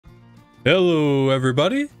Hello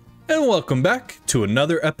everybody, and welcome back to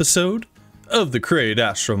another episode of the Create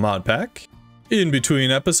Astral Modpack. In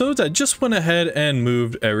between episodes, I just went ahead and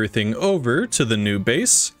moved everything over to the new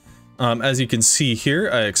base. As you can see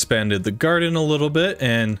here, I expanded the garden a little bit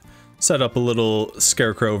and set up a little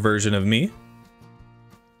scarecrow version of me.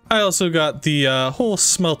 I also got the whole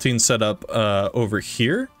smelting set up over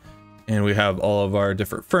here, and we have all of our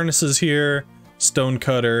different furnaces here, stone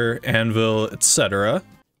cutter, anvil, etc.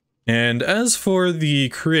 And as for the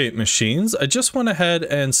create machines, I just went ahead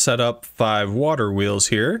and set up 5 water wheels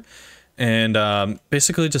here, and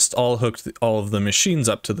basically just all hooked all of the machines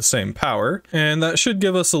up to the same power, and that should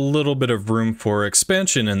give us a little bit of room for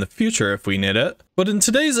expansion in the future if we need it. But in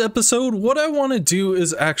today's episode, what I want to do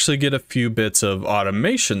is actually get a few bits of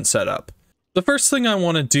automation set up. The first thing I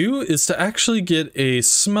want to do is to actually get a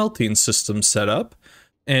smelting system set up.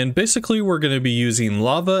 And basically we're going to be using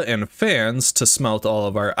lava and fans to smelt all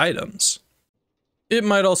of our items. It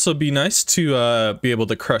might also be nice to be able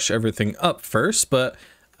to crush everything up first, but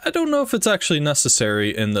I don't know if it's actually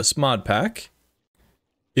necessary in this mod pack.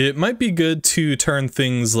 It might be good to turn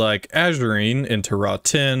things like azurine into raw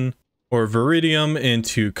tin, or viridium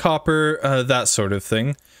into copper, that sort of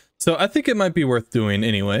thing. So I think it might be worth doing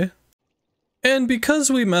anyway. And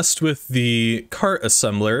because we messed with the cart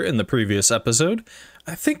assembler in the previous episode,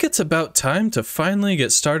 I think it's about time to finally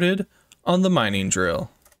get started on the mining drill.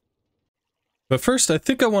 But first, I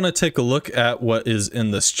think I want to take a look at what is in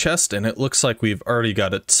this chest, and it looks like we've already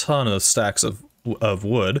got a ton of stacks of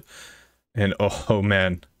wood. And oh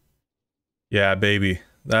man, yeah baby,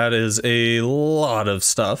 that is a lot of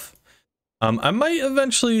stuff. I might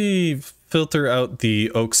eventually filter out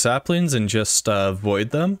the oak saplings and just void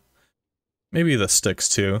them. Maybe the sticks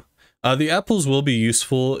too. The apples will be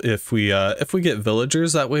useful if we get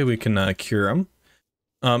villagers. That way we can cure them.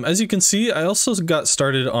 As you can see, I also got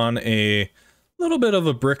started on a little bit of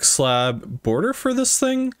a brick slab border for this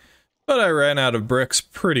thing, but I ran out of bricks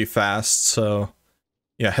pretty fast, so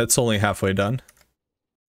yeah, it's only halfway done.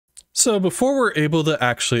 So before we're able to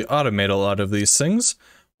actually automate a lot of these things,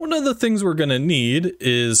 one of the things we're gonna need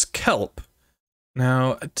is kelp.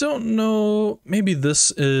 Now, I don't know, maybe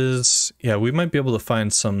this is, yeah, we might be able to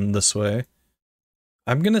find some this way.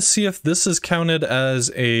 I'm gonna see if this is counted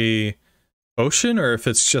as a ocean or if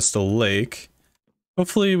it's just a lake.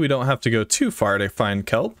 Hopefully we don't have to go too far to find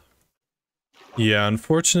kelp. Yeah,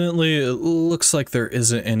 unfortunately, it looks like there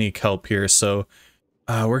isn't any kelp here, so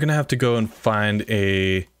we're gonna have to go and find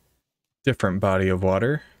a different body of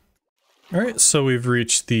water. Alright, so we've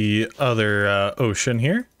reached the other ocean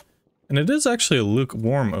here. And it is actually a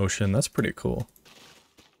lukewarm ocean. That's pretty cool.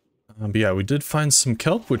 But yeah, we did find some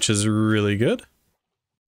kelp, which is really good.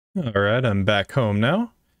 Alright, I'm back home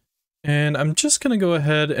now. And I'm just going to go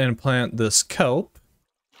ahead and plant this kelp.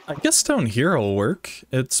 I guess down here will work.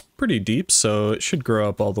 It's pretty deep, so it should grow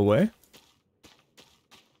up all the way.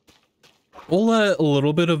 We'll let a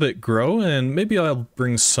little bit of it grow, and maybe I'll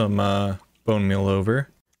bring some bone meal over.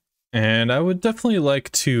 And I would definitely like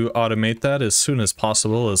to automate that as soon as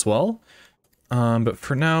possible as well. But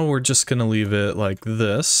for now, we're just going to leave it like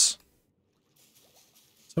this.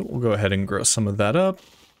 So we'll go ahead and grow some of that up.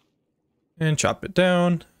 And chop it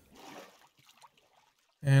down.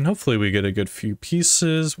 And hopefully we get a good few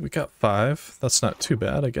pieces. We got 5. That's not too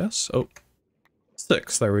bad, I guess. Oh,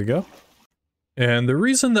 6. There we go. And the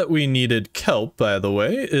reason that we needed kelp, by the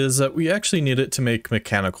way, is that we actually need it to make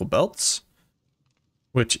mechanical belts,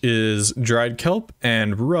 which is dried kelp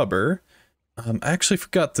and rubber. I actually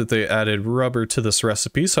forgot that they added rubber to this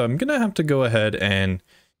recipe, so I'm gonna have to go ahead and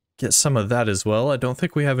get some of that as well. I don't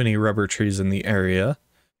think we have any rubber trees in the area.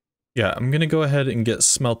 Yeah, I'm gonna go ahead and get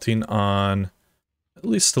smelting on at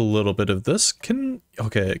least a little bit of this.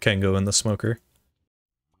 Okay, it can go in the smoker.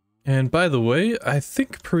 And by the way, I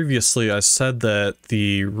think previously I said that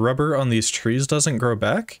the rubber on these trees doesn't grow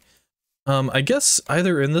back. I guess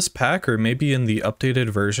either in this pack or maybe in the updated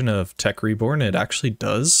version of Tech Reborn, it actually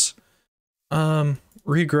does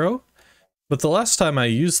regrow. But the last time I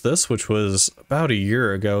used this, which was about a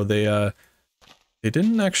year ago, they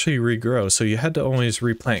didn't actually regrow, so you had to always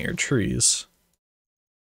replant your trees.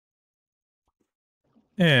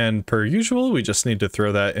 And per usual, we just need to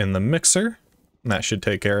throw that in the mixer, and that should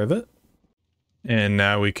take care of it. And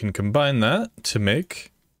now we can combine that to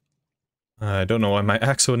make, I don't know why my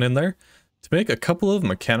axe went in there, to make a couple of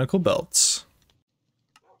mechanical belts.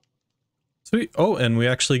 Sweet. Oh, and we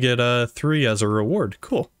actually get 3 as a reward.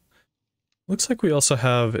 Cool. Looks like we also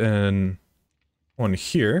have one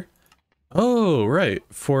here. Oh, right.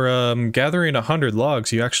 For gathering 100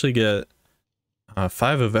 logs, you actually get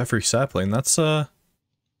 5 of every sapling. That's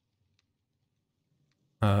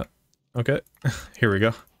Okay, here we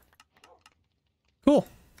go. Cool.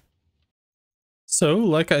 So,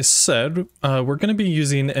 like I said, we're going to be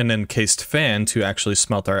using an encased fan to actually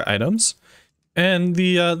smelt our items. And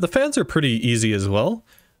the fans are pretty easy as well.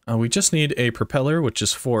 We just need a propeller, which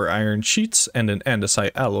is 4 iron sheets, and an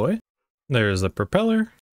andesite alloy. There's the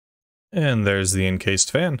propeller, and there's the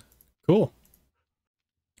encased fan. Cool.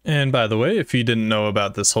 And by the way, if you didn't know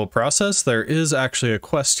about this whole process, there is actually a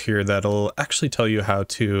quest here that'll actually tell you how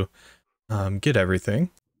to get everything.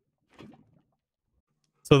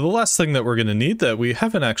 So the last thing that we're going to need that we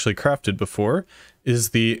haven't actually crafted before is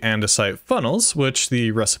the andesite funnels, which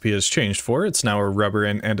the recipe has changed for. It's now a rubber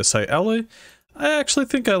and andesite alloy. I actually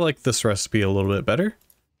think I like this recipe a little bit better.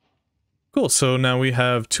 Cool, so now we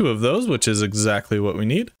have 2 of those, which is exactly what we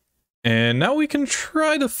need. And now we can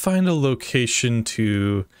try to find a location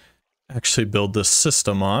to actually build this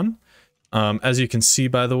system on. As you can see,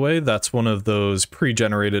 by the way, that's one of those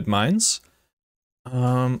pre-generated mines.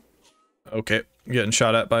 Okay, getting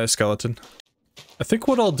shot at by a skeleton. I think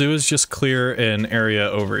what I'll do is just clear an area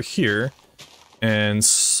over here and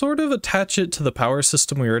sort of attach it to the power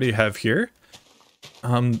system we already have here.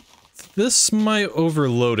 This might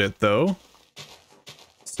overload it though,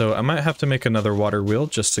 so I might have to make another water wheel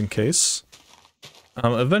just in case.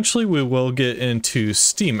 Eventually we will get into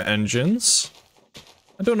steam engines.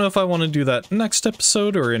 I don't know if I want to do that next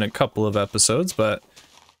episode or in a couple of episodes, but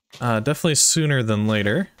definitely sooner than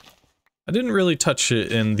later. I didn't really touch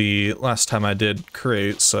it in the last time I did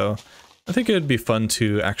create, so I think it would be fun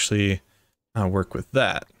to actually work with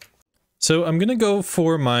that. So I'm going to go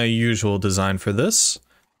for my usual design for this.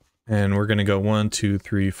 And we're going to go 1, 2,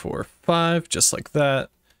 3, 4, 5, just like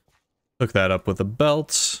that. Hook that up with a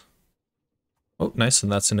belt. Oh, nice,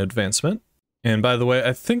 and that's an advancement. And by the way,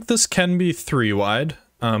 I think this can be 3 wide,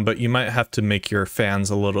 but you might have to make your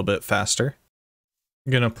fans a little bit faster.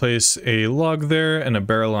 I'm going to place a log there and a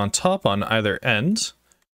barrel on top on either end.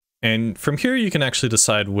 And from here you can actually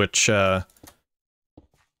decide which side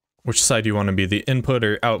you want to be, the input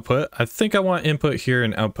or output. I think I want input here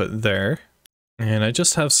and output there. And I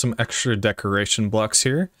just have some extra decoration blocks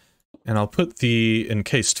here. And I'll put the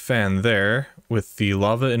encased fan there with the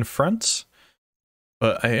lava in front.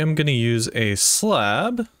 But I am going to use a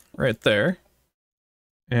slab right there.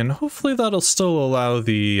 And hopefully that'll still allow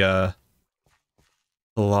the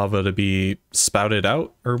lava to be spouted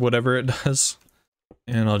out or whatever it does.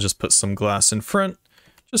 And I'll just put some glass in front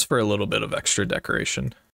just for a little bit of extra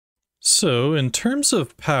decoration. So in terms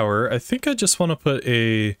of power, I think I just want to put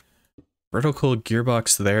a vertical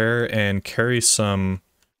gearbox there and carry some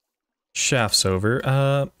shafts over.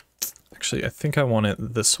 Actually, I think I want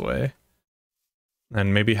it this way.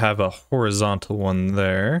 And maybe have a horizontal one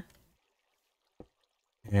there.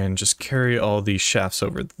 And just carry all these shafts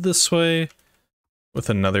over this way with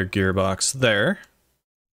another gearbox there.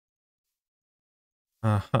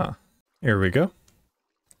 Here we go.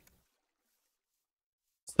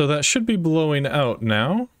 So that should be blowing out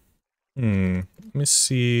now. Let me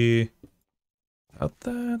see about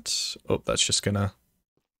that. Oh, that's just gonna...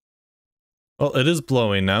 Well, it is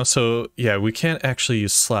blowing now, so yeah, we can't actually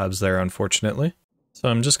use slabs there, unfortunately. So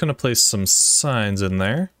I'm just gonna place some signs in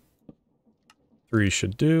there. 3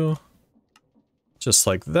 should do. Just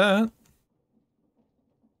like that.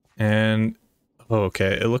 And,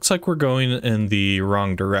 okay, it looks like we're going in the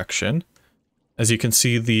wrong direction. As you can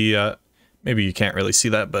see, the, maybe you can't really see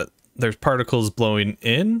that, but there's particles blowing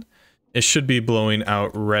in. It should be blowing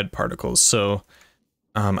out red particles, so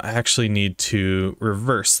I actually need to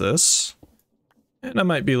reverse this. And I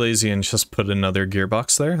might be lazy and just put another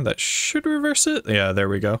gearbox there. That should reverse it. Yeah, there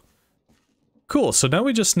we go. Cool, so now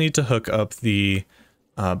we just need to hook up the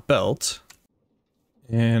belt.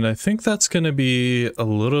 And I think that's going to be a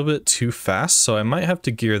little bit too fast, so I might have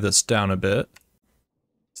to gear this down a bit.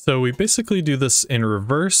 So we basically do this in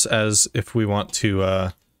reverse, as if we want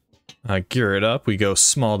to gear it up, we go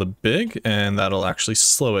small to big, and that'll actually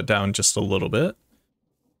slow it down just a little bit.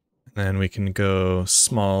 And then we can go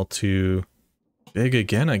small to big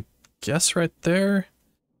again, I guess right there.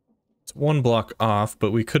 It's 1 block off,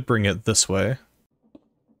 but we could bring it this way.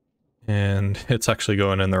 And it's actually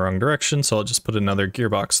going in the wrong direction, so I'll just put another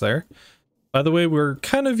gearbox there. By the way, we're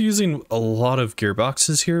kind of using a lot of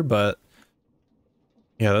gearboxes here, but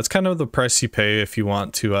yeah, that's kind of the price you pay if you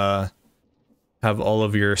want to have all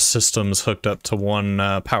of your systems hooked up to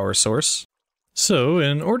one power source. So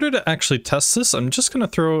in order to actually test this, I'm just going to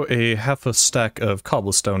throw a half a stack of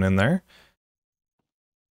cobblestone in there.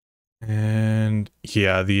 And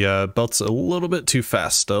yeah, the belt's a little bit too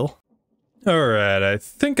fast still. Alright, I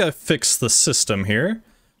think I fixed the system here.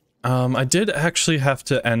 I did actually have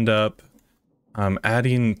to end up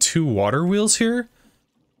adding 2 water wheels here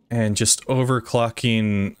and just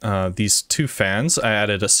overclocking these 2 fans. I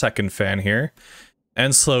added a second fan here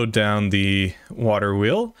and slowed down the water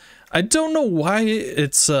wheel. I don't know why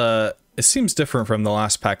it seems different from the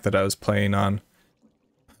last pack that I was playing on.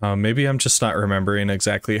 Maybe I'm just not remembering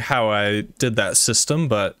exactly how I did that system,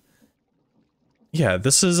 but yeah,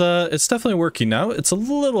 this is it's definitely working now. It's a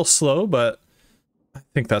little slow, but I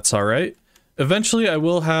think that's all right. Eventually, I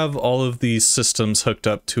will have all of these systems hooked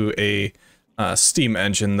up to a steam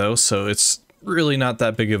engine though, so it's really not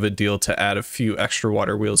that big of a deal to add a few extra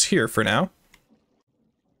water wheels here for now.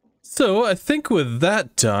 So I think with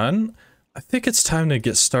that done, I think it's time to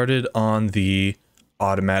get started on the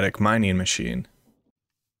automatic mining machine.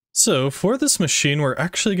 So for this machine, we're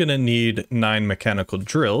actually going to need 9 mechanical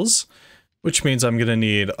drills, which means I'm going to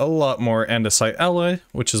need a lot more andesite alloy,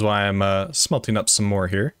 which is why I'm smelting up some more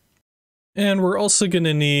here. And we're also going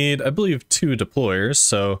to need, I believe, 2 deployers,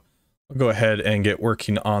 so I'll go ahead and get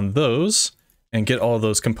working on those and get all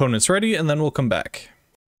those components ready, and then we'll come back.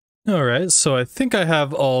 Alright, so I think I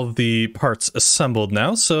have all the parts assembled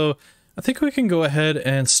now, so I think we can go ahead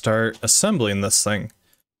and start assembling this thing.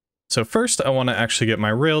 So first, I want to actually get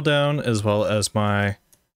my rail down, as well as my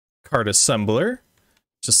cart assembler,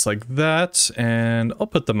 just like that, and I'll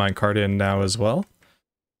put the minecart in now as well.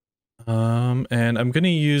 And I'm going to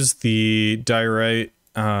use the diorite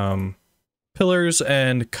pillars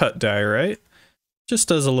and cut diorite,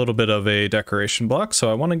 just as a little bit of a decoration block. So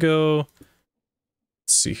I want to go,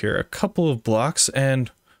 let's see here, a couple of blocks, and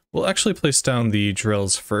we'll actually place down the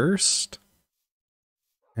drills first.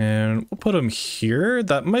 And we'll put them here.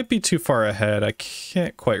 That might be too far ahead. I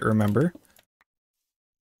can't quite remember.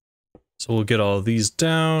 So we'll get all of these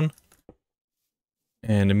down.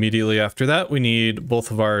 And immediately after that, we need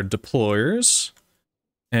both of our deployers.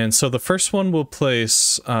 And so the first one will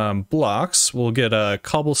place blocks. We'll get a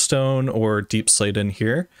cobblestone or deep slate in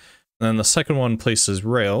here. And then the second one places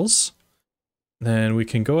rails. Then we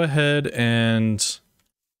can go ahead and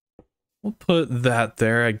we'll put that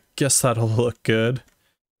there. I guess that'll look good.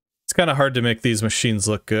 It's kind of hard to make these machines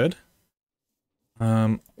look good.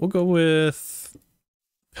 We'll go with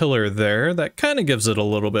pillar there. That kind of gives it a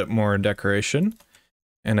little bit more decoration.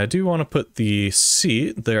 And I do want to put the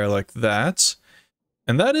seat there like that.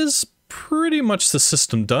 And that is pretty much the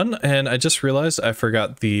system done. And I just realized I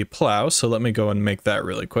forgot the plow, so let me go and make that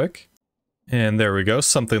really quick. And there we go,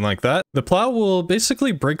 something like that. The plow will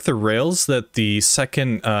basically break the rails that the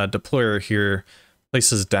second deployer here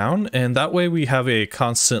places down, and that way we have a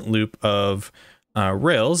constant loop of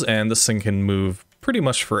rails, and this thing can move pretty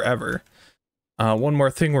much forever. One more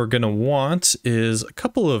thing we're going to want is a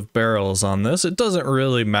couple of barrels on this. It doesn't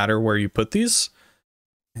really matter where you put these.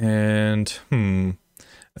 And,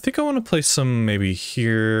 I think I want to place some maybe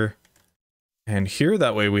here and here.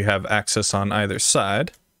 That way we have access on either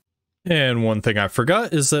side. And one thing I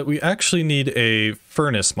forgot is that we actually need a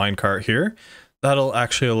furnace minecart here. That'll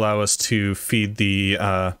actually allow us to feed the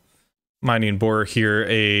mining borer here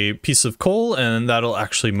a piece of coal, and that'll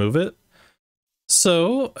actually move it.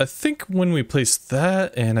 So I think when we place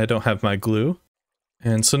that, and I don't have my glue,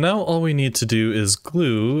 and so now all we need to do is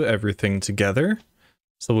glue everything together.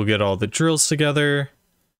 So we'll get all the drills together,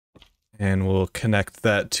 and we'll connect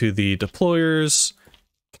that to the deployers,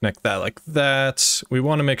 connect that like that. We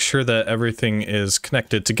want to make sure that everything is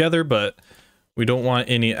connected together, but we don't want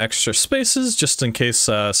any extra spaces just in case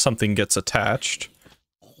something gets attached.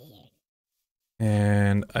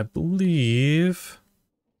 And I believe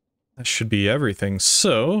that should be everything.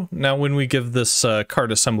 So now when we give this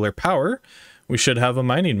cart assembler power, we should have a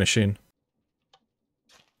mining machine.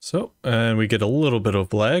 So, and we get a little bit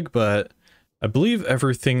of lag, but I believe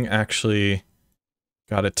everything actually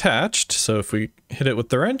got attached. So if we hit it with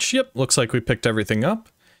the wrench, yep, looks like we picked everything up.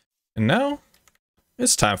 And now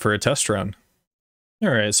it's time for a test run.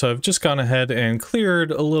 Alright, so I've just gone ahead and cleared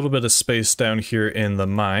a little bit of space down here in the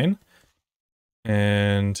mine.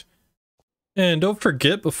 And don't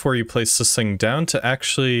forget before you place this thing down to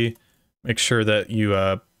actually make sure that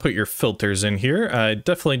you put your filters in here. I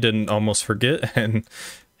definitely didn't almost forget and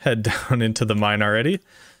head down into the mine already.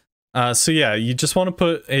 So yeah, you just want to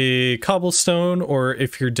put a cobblestone, or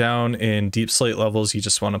if you're down in deep slate levels, you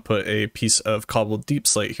just want to put a piece of cobbled deep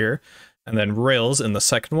slate here. And then rails in the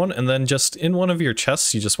second one, and then just in one of your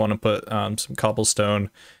chests, you just want to put some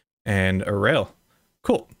cobblestone and a rail.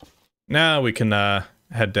 Cool. Now we can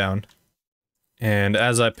head down. And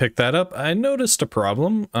as I picked that up, I noticed a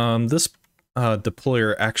problem. This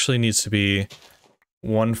deployer actually needs to be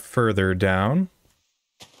one further down.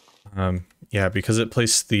 Yeah, because it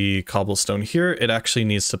placed the cobblestone here, it actually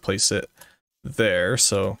needs to place it there,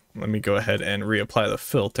 so let me go ahead and reapply the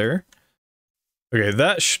filter. Okay,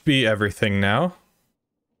 that should be everything now.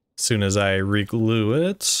 As soon as I re-glue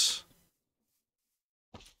it.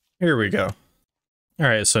 Here we go.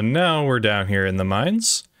 Alright, so now we're down here in the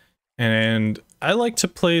mines. And I like to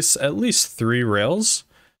place at least 3 rails.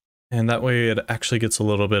 And that way it actually gets a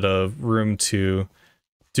little bit of room to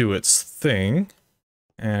do its thing.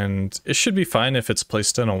 And it should be fine if it's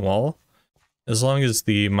placed in a wall, as long as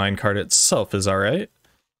the minecart itself is alright.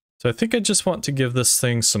 So I think I just want to give this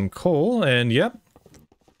thing some coal, and yep,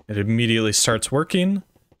 it immediately starts working.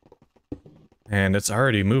 And it's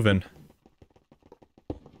already moving.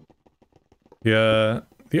 Yeah,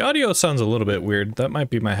 the audio sounds a little bit weird. That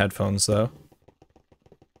might be my headphones though.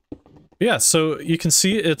 Yeah, so you can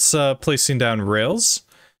see it's placing down rails.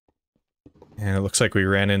 And it looks like we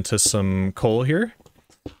ran into some coal here.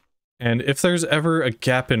 And if there's ever a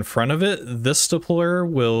gap in front of it, this deployer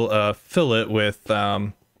will fill it with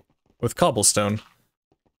cobblestone.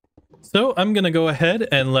 So I'm gonna go ahead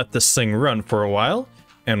and let this thing run for a while,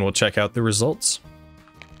 and we'll check out the results.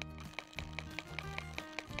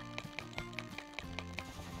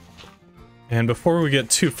 And before we get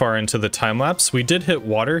too far into the time lapse, we did hit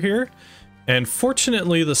water here, and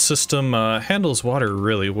fortunately the system handles water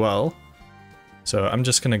really well. So I'm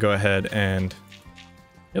just gonna go ahead and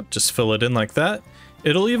yep, just fill it in like that.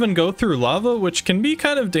 It'll even go through lava, which can be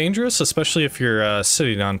kind of dangerous, especially if you're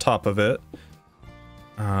sitting on top of it.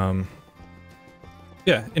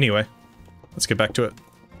 Yeah, anyway, let's get back to it.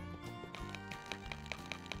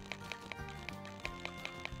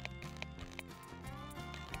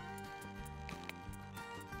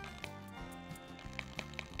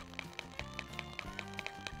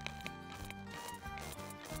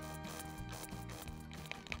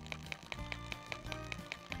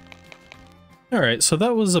 Alright, so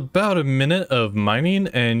that was about a minute of mining,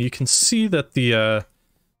 and you can see that the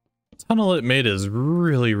tunnel it made is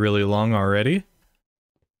really, really long already.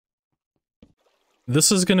 This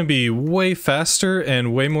is going to be way faster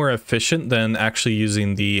and way more efficient than actually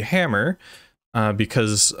using the hammer,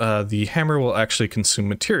 because the hammer will actually consume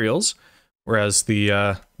materials, whereas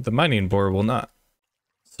the mining bore will not.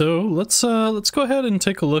 So let's go ahead and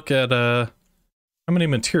take a look at how many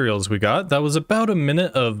materials we got. That was about a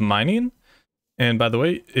minute of mining. And by the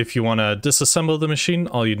way, if you want to disassemble the machine,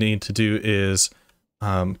 all you need to do is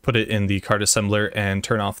put it in the cart assembler and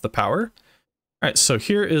turn off the power. All right, so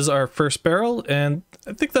here is our first barrel, and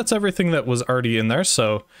I think that's everything that was already in there.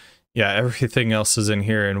 So yeah, everything else is in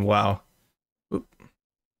here, and wow.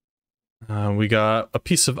 We got a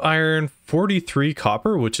piece of iron, 43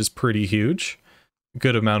 copper, which is pretty huge. A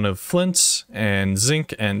good amount of flint and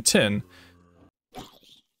zinc and tin.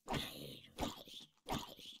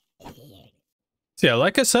 So yeah,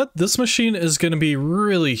 like I said, this machine is going to be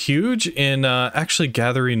really huge in actually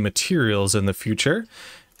gathering materials in the future.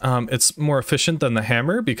 It's more efficient than the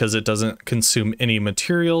hammer because it doesn't consume any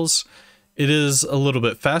materials. It is a little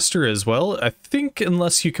bit faster as well. I think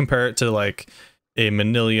unless you compare it to like a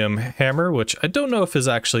Manilium hammer, which I don't know if is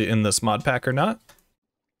actually in this mod pack or not.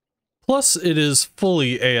 Plus, it is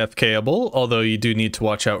fully AFKable, although you do need to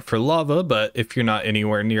watch out for lava, but if you're not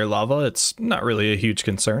anywhere near lava, it's not really a huge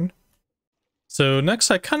concern. So next,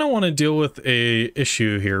 I kind of want to deal with a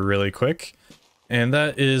issue here really quick, and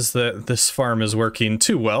that is that this farm is working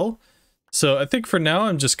too well. So I think for now,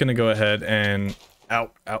 I'm just going to go ahead and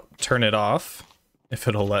turn it off, if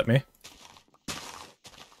it'll let me.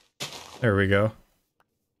 There we go.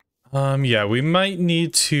 Yeah, we might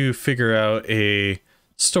need to figure out a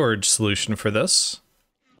storage solution for this.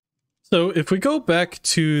 So if we go back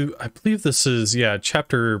to, I believe this is, yeah,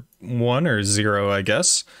 chapter 1 or 0, I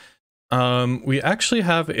guess. We actually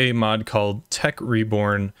have a mod called Tech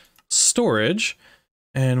Reborn Storage,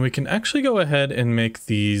 and we can actually go ahead and make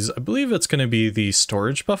these, I believe it's going to be the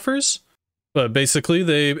storage buffers. But basically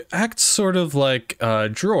they act sort of like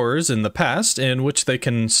drawers in the past, in which they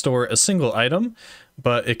can store a single item,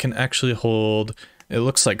 but it can actually hold, it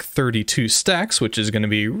looks like 32 stacks, which is going to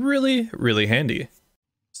be really, really handy.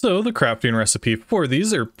 So the crafting recipe for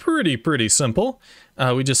these are pretty simple.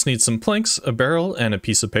 We just need some planks, a barrel, and a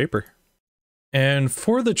piece of paper. And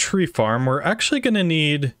for the tree farm, we're actually going to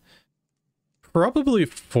need probably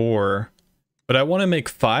 4, but I want to make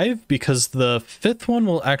 5 because the 5th one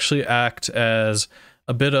will actually act as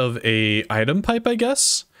a bit of a item pipe, I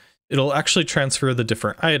guess. It'll actually transfer the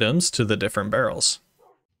different items to the different barrels.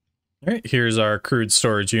 All right, here's our crude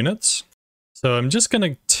storage units. So I'm just going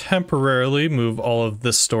to temporarily move all of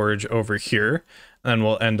this storage over here, and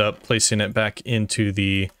we'll end up placing it back into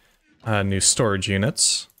the new storage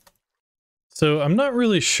units. So I'm not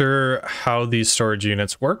really sure how these storage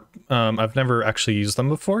units work. I've never actually used them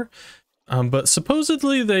before, but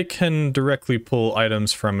supposedly they can directly pull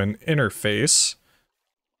items from an interface,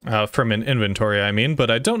 from an inventory, I mean,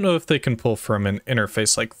 but I don't know if they can pull from an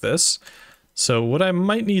interface like this. So what I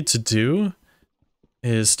might need to do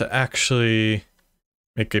is to actually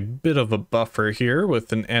make a bit of a buffer here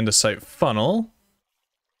with an andesite funnel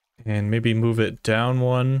and maybe move it down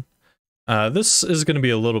one. This is going to be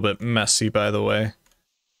a little bit messy, by the way.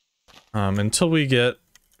 Until we get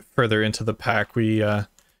further into the pack, we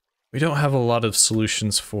don't have a lot of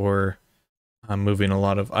solutions for moving a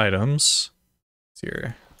lot of items.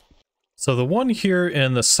 Here. So the one here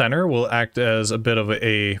in the center will act as a bit of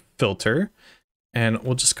a filter, and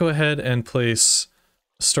we'll just go ahead and place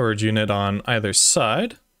a storage unit on either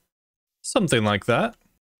side, something like that.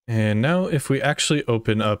 And now if we actually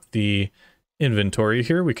open up the inventory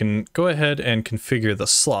here, we can go ahead and configure the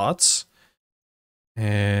slots.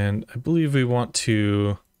 And I believe we want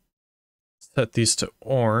to set these to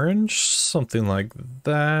orange, something like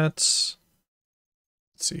that. Let's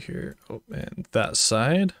see here. Oh, and that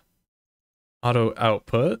side. Auto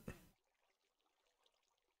output.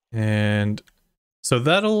 And so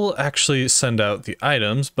that'll actually send out the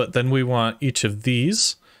items, but then we want each of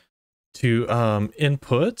these to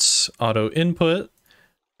input, auto input.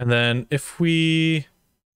 And then if we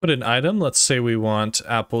put an item, let's say we want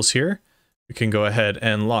apples here, we can go ahead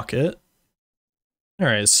and lock it. All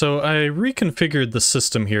right, so I reconfigured the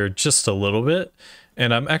system here just a little bit,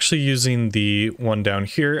 and I'm actually using the one down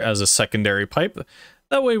here as a secondary pipe.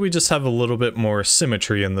 That way we just have a little bit more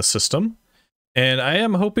symmetry in the system. And I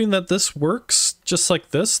am hoping that this works just like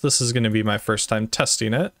this. This is going to be my first time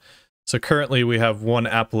testing it. So currently we have one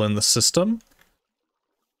apple in the system.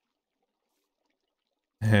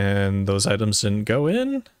 And those items didn't go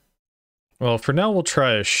in. Well, for now we'll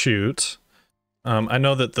try a shoot. I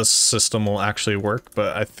know that this system will actually work,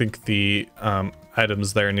 but I think the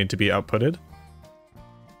items there need to be outputted.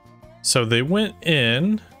 So they went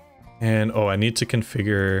in, and oh, I need to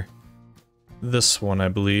configure this one, I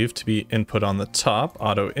believe, to be input on the top,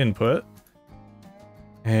 auto input.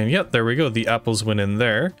 And yep, there we go, the apples went in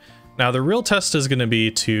there. Now the real test is going to be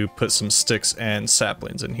to put some sticks and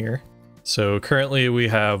saplings in here. So currently we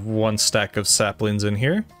have one stack of saplings in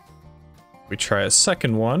here. We try a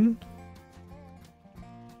second one.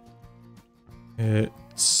 It's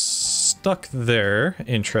stuck there.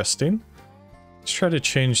 Interesting. Let's try to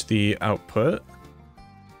change the output.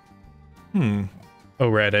 Oh,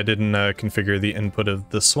 right, I didn't configure the input of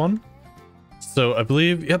this one. So I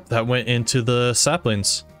believe, yep, that went into the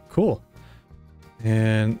saplings. Cool.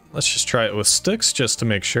 And let's just try it with sticks just to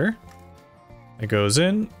make sure. It goes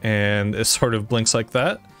in, and it sort of blinks like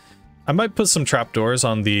that. I might put some trapdoors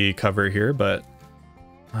on the cover here, but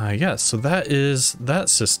yeah, so that is that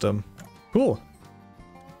system. Cool.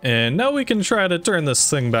 And now we can try to turn this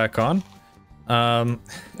thing back on.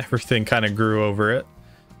 Everything kind of grew over it.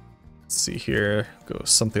 Let's see here, go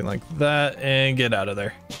something like that, and get out of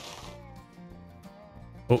there.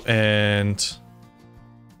 Oh, and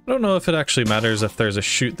I don't know if it actually matters if there's a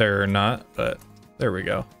chute there or not, but there we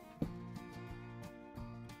go.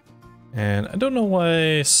 And I don't know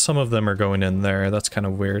why some of them are going in there. That's kind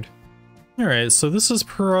of weird. Alright, so this is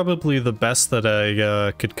probably the best that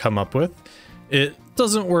I could come up with. It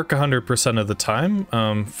doesn't work 100% of the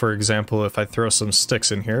time. For example, if I throw some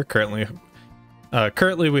sticks in here,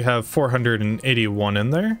 currently we have 481 in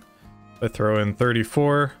there. If I throw in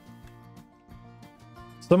 34,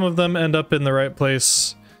 some of them end up in the right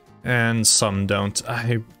place, and some don't.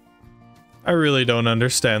 I really don't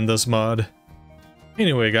understand this mod.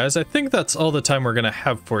 Anyway, guys, I think that's all the time we're going to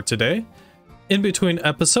have for today. In between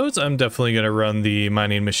episodes, I'm definitely going to run the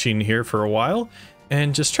mining machine here for a while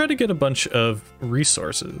and just try to get a bunch of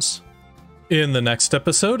resources. In the next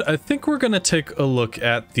episode, I think we're going to take a look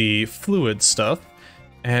at the fluid stuff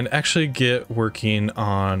and actually get working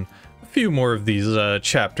on a few more of these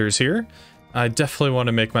chapters here. I definitely want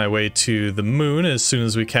to make my way to the moon as soon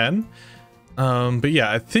as we can. But yeah,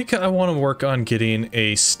 I think I want to work on getting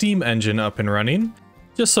a steam engine up and running,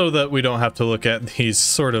 just so that we don't have to look at these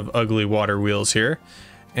sort of ugly water wheels here.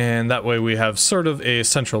 And that way we have sort of a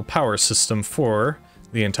central power system for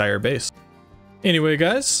the entire base. Anyway,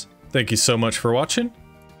 guys, thank you so much for watching.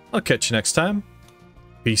 I'll catch you next time.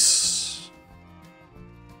 Peace.